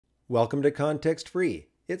Welcome to Context Free.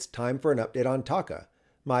 It's time for an update on Taka,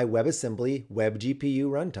 my WebAssembly WebGPU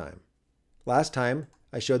runtime. Last time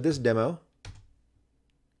I showed this demo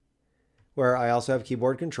where I also have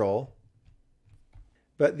keyboard control.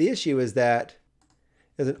 But the issue is that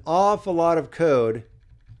there's an awful lot of code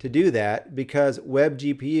to do that because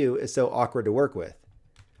WebGPU is so awkward to work with.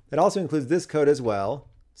 That also includes this code as well,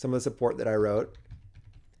 some of the support that I wrote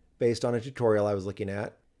based on a tutorial I was looking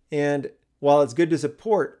at. And while it's good to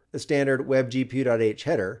support the standard WebGPU.h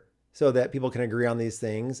header so that people can agree on these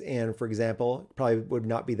things, and for example, probably would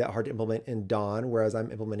not be that hard to implement in Dawn, whereas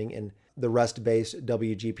I'm implementing in the Rust-based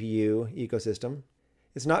WGPU ecosystem,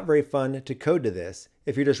 it's not very fun to code to this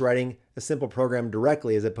if you're just writing a simple program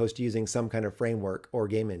directly as opposed to using some kind of framework or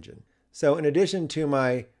game engine. So in addition to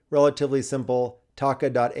my relatively simple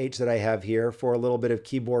Taka.h that I have here for a little bit of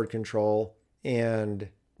keyboard control and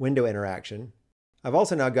window interaction, I've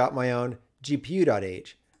also now got my own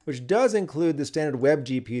GPU.h, which does include the standard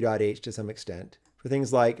WebGPU.h to some extent for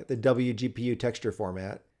things like the WGPU texture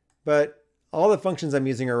format. But all the functions I'm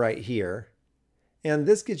using are right here. And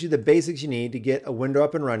this gives you the basics you need to get a window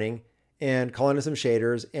up and running and call into some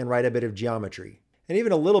shaders and write a bit of geometry, and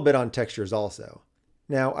even a little bit on textures also.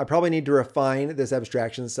 Now, I probably need to refine this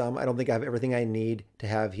abstraction some. I don't think I have everything I need to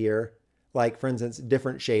have here, like for instance,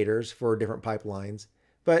 different shaders for different pipelines,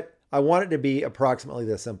 but I want it to be approximately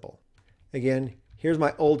this simple. Again, here's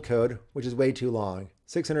my old code, which is way too long.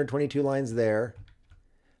 622 lines there,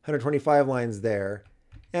 125 lines there,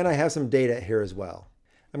 and I have some data here as well.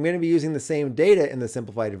 I'm going to be using the same data in the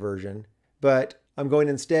simplified version, but I'm going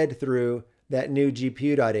instead through that new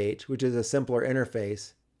GPU.h, which is a simpler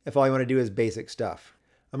interface if all you want to do is basic stuff.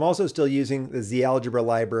 I'm also still using the Z-algebra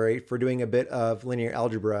library for doing a bit of linear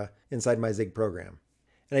algebra inside my Zig program.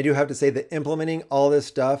 And I do have to say that implementing all this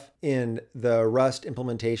stuff in the Rust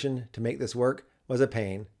implementation to make this work was a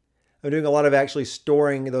pain. I'm doing a lot of actually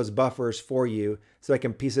storing those buffers for you so I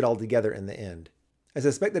can piece it all together in the end. I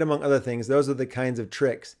suspect that among other things, those are the kinds of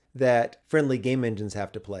tricks that friendly game engines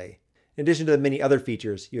have to play, in addition to the many other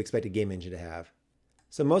features you expect a game engine to have.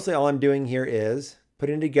 So mostly all I'm doing here is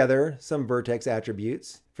putting together some vertex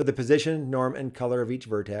attributes for the position, norm, and color of each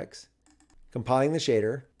vertex, compiling the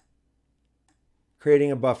shader,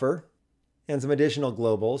 creating a buffer, and some additional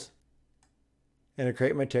globals, and to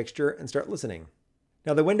create my texture and start listening.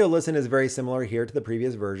 Now the window listen is very similar here to the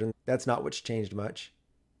previous version. That's not what's changed much.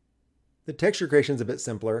 The texture creation is a bit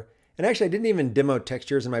simpler, and actually I didn't even demo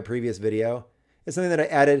textures in my previous video. It's something that I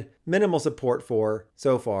added minimal support for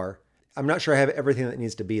so far. I'm not sure I have everything that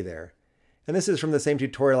needs to be there. And this is from the same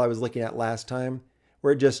tutorial I was looking at last time,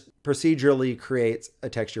 where it just procedurally creates a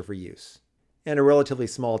texture for use. And a relatively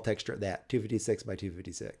small texture at that, 256 by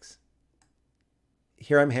 256.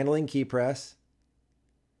 Here I'm handling key press,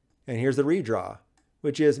 and here's the redraw,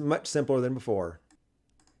 which is much simpler than before.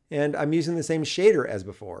 And I'm using the same shader as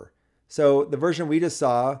before. So the version we just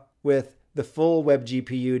saw with the full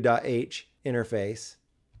WebGPU.h interface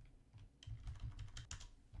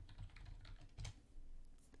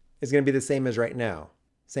is going to be the same as right now,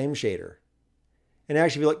 same shader. And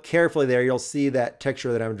actually, if you look carefully there, you'll see that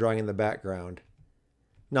texture that I'm drawing in the background,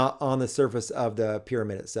 not on the surface of the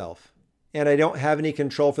pyramid itself. And I don't have any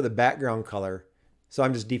control for the background color, so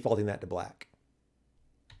I'm just defaulting that to black.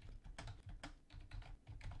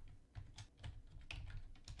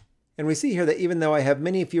 And we see here that even though I have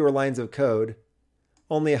many fewer lines of code,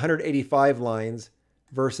 only 185 lines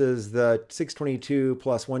versus the 622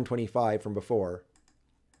 plus 125 from before,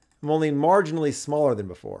 I'm only marginally smaller than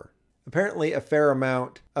before. Apparently a fair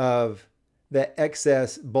amount of the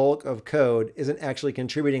excess bulk of code isn't actually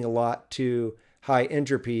contributing a lot to high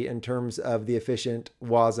entropy in terms of the efficient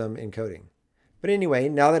Wasm encoding. But anyway,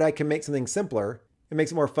 now that I can make something simpler, it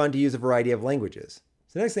makes it more fun to use a variety of languages.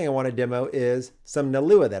 So the next thing I want to demo is some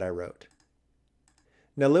Nelua that I wrote.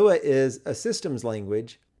 Nelua is a systems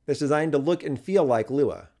language that's designed to look and feel like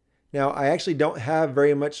Lua. Now, I actually don't have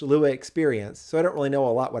very much Lua experience, so I don't really know a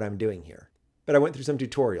lot what I'm doing here. But I went through some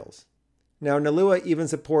tutorials. Now, Nelua even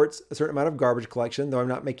supports a certain amount of garbage collection, though I'm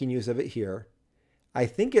not making use of it here. I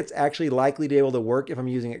think it's actually likely to be able to work if I'm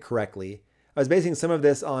using it correctly. I was basing some of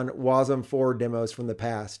this on Wasm 4 demos from the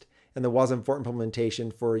past and the Wasm 4 implementation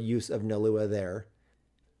for use of Nelua there.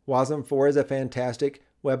 Wasm 4 is a fantastic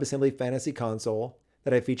WebAssembly fantasy console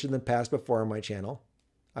that I featured in the past before on my channel.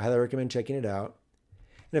 I highly recommend checking it out.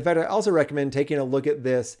 And in fact, I also recommend taking a look at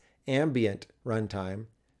this ambient runtime,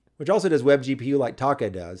 which also does WebGPU like Taka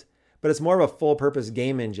does, but it's more of a full-purpose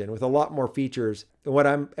game engine with a lot more features than what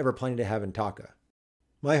I'm ever planning to have in Taka.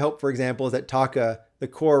 My hope, for example, is that Taka, the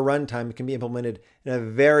core runtime, can be implemented in a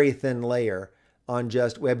very thin layer on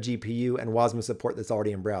just WebGPU and Wasm support that's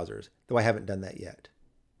already in browsers, though I haven't done that yet.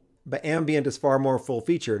 But ambient is far more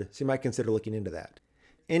full-featured, so you might consider looking into that.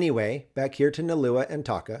 Anyway, back here to Nelua and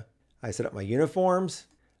Taka. I set up my uniforms.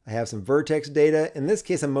 I have some vertex data. In this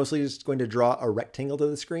case, I'm mostly just going to draw a rectangle to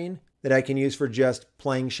the screen that I can use for just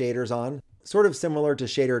playing shaders on, sort of similar to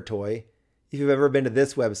Shader Toy, if you've ever been to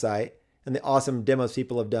this website and the awesome demos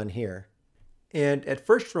people have done here. And at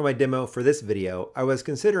first for my demo for this video, I was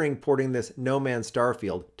considering porting this No Man's Star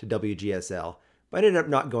field to WGSL, but I ended up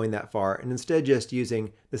not going that far and instead just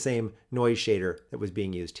using the same noise shader that was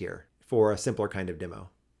being used here for a simpler kind of demo.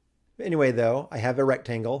 Anyway though, I have a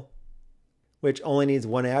rectangle, which only needs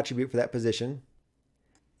one attribute for that position.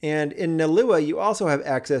 And in Nelua, you also have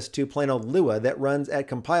access to plain old Lua that runs at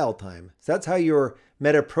compile time. So that's how your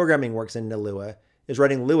meta-programming works in Nelua, is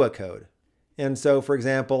writing Lua code. And so, for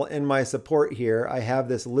example, in my support here, I have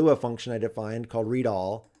this Lua function I defined called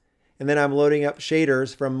readAll, and then I'm loading up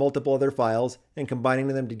shaders from multiple other files and combining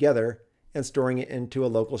them together and storing it into a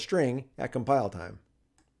local string at compile time.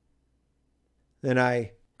 Then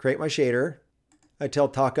I create my shader. I tell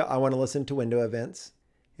Taka I want to listen to window events,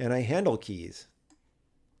 and I handle keys.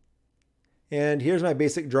 And here's my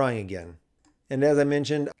basic drawing again. And as I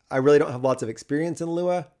mentioned, I really don't have lots of experience in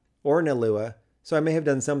Lua or Nelua, so I may have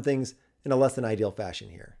done some things in a less than ideal fashion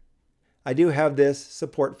here. I do have this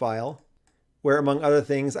support file where, among other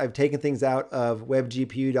things, I've taken things out of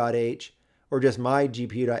WebGPU.h or just my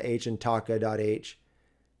GPU.h and Taka.h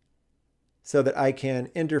so that I can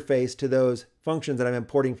interface to those functions that I'm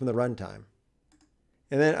importing from the runtime.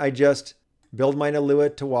 And then I just build my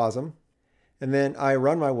Nelua to Wasm, and then I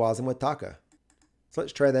run my Wasm with Taka. So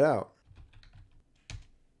let's try that out.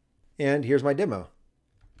 And here's my demo.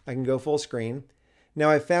 I can go full screen. Now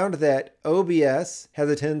I found that OBS has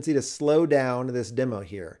a tendency to slow down this demo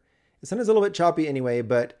here. It's sometimes a little bit choppy anyway,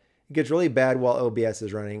 but it gets really bad while OBS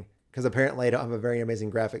is running because apparently I don't have a very amazing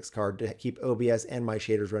graphics card to keep OBS and my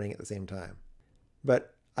shaders running at the same time.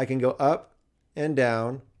 But I can go up and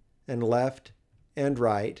down and left and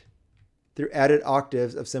right through added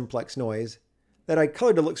octaves of simplex noise that I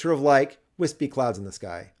colored to look sort of like wispy clouds in the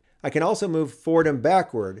sky. I can also move forward and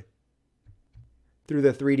backward through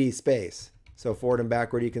the 3D space. So forward and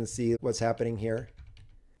backward, you can see what's happening here.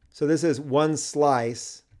 So this is one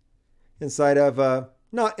slice inside of a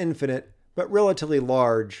not infinite, but relatively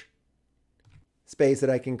large space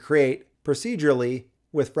that I can create procedurally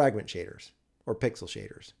with fragment shaders or pixel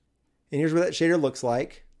shaders. And here's what that shader looks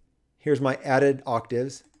like. Here's my added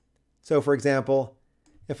octaves. So for example,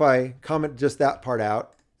 if I comment just that part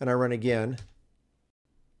out and I run again,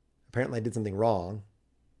 apparently I did something wrong.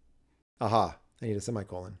 Aha, I need a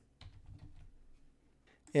semicolon.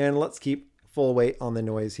 And let's keep full weight on the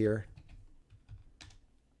noise here.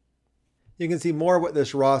 You can see more what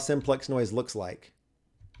this raw simplex noise looks like.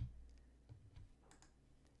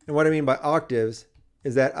 And what I mean by octaves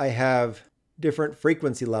is that I have different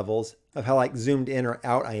frequency levels of how like zoomed in or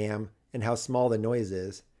out I am and how small the noise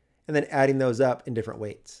is, and then adding those up in different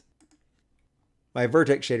weights. My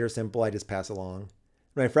vertex shader is simple, I just pass along.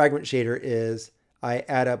 My fragment shader is I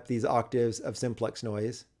add up these octaves of simplex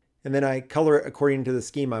noise, and then I color it according to the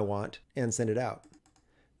scheme I want and send it out.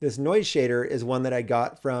 This noise shader is one that I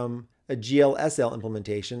got from a WGSL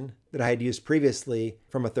implementation that I had used previously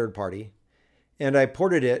from a third party, and I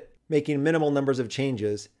ported it, making minimal numbers of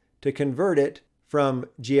changes to convert it from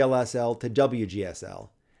GLSL to WGSL.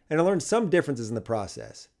 And I learned some differences in the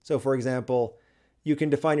process. So for example, you can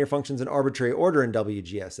define your functions in arbitrary order in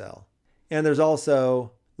WGSL. And there's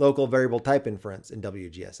also local variable type inference in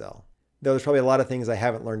WGSL. Though there's probably a lot of things I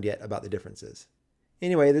haven't learned yet about the differences.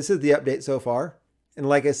 Anyway, this is the update so far. And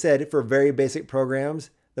like I said, for very basic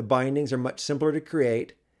programs, the bindings are much simpler to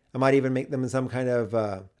create. I might even make them in some kind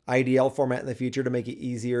of IDL format in the future to make it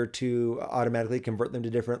easier to automatically convert them to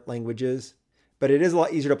different languages. But it is a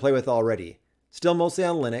lot easier to play with already. Still mostly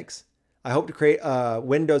on Linux. I hope to create a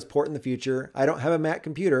Windows port in the future. I don't have a Mac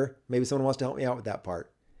computer. Maybe someone wants to help me out with that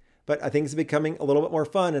part. But I think it's becoming a little bit more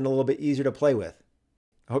fun and a little bit easier to play with.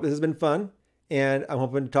 I hope this has been fun, and I'm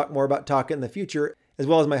hoping to talk more about Taka in the future, as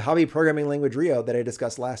well as my hobby programming language Rio that I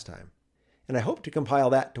discussed last time. And I hope to compile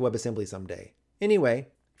that to WebAssembly someday. Anyway,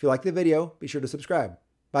 if you like the video, be sure to subscribe.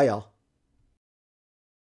 Bye, y'all.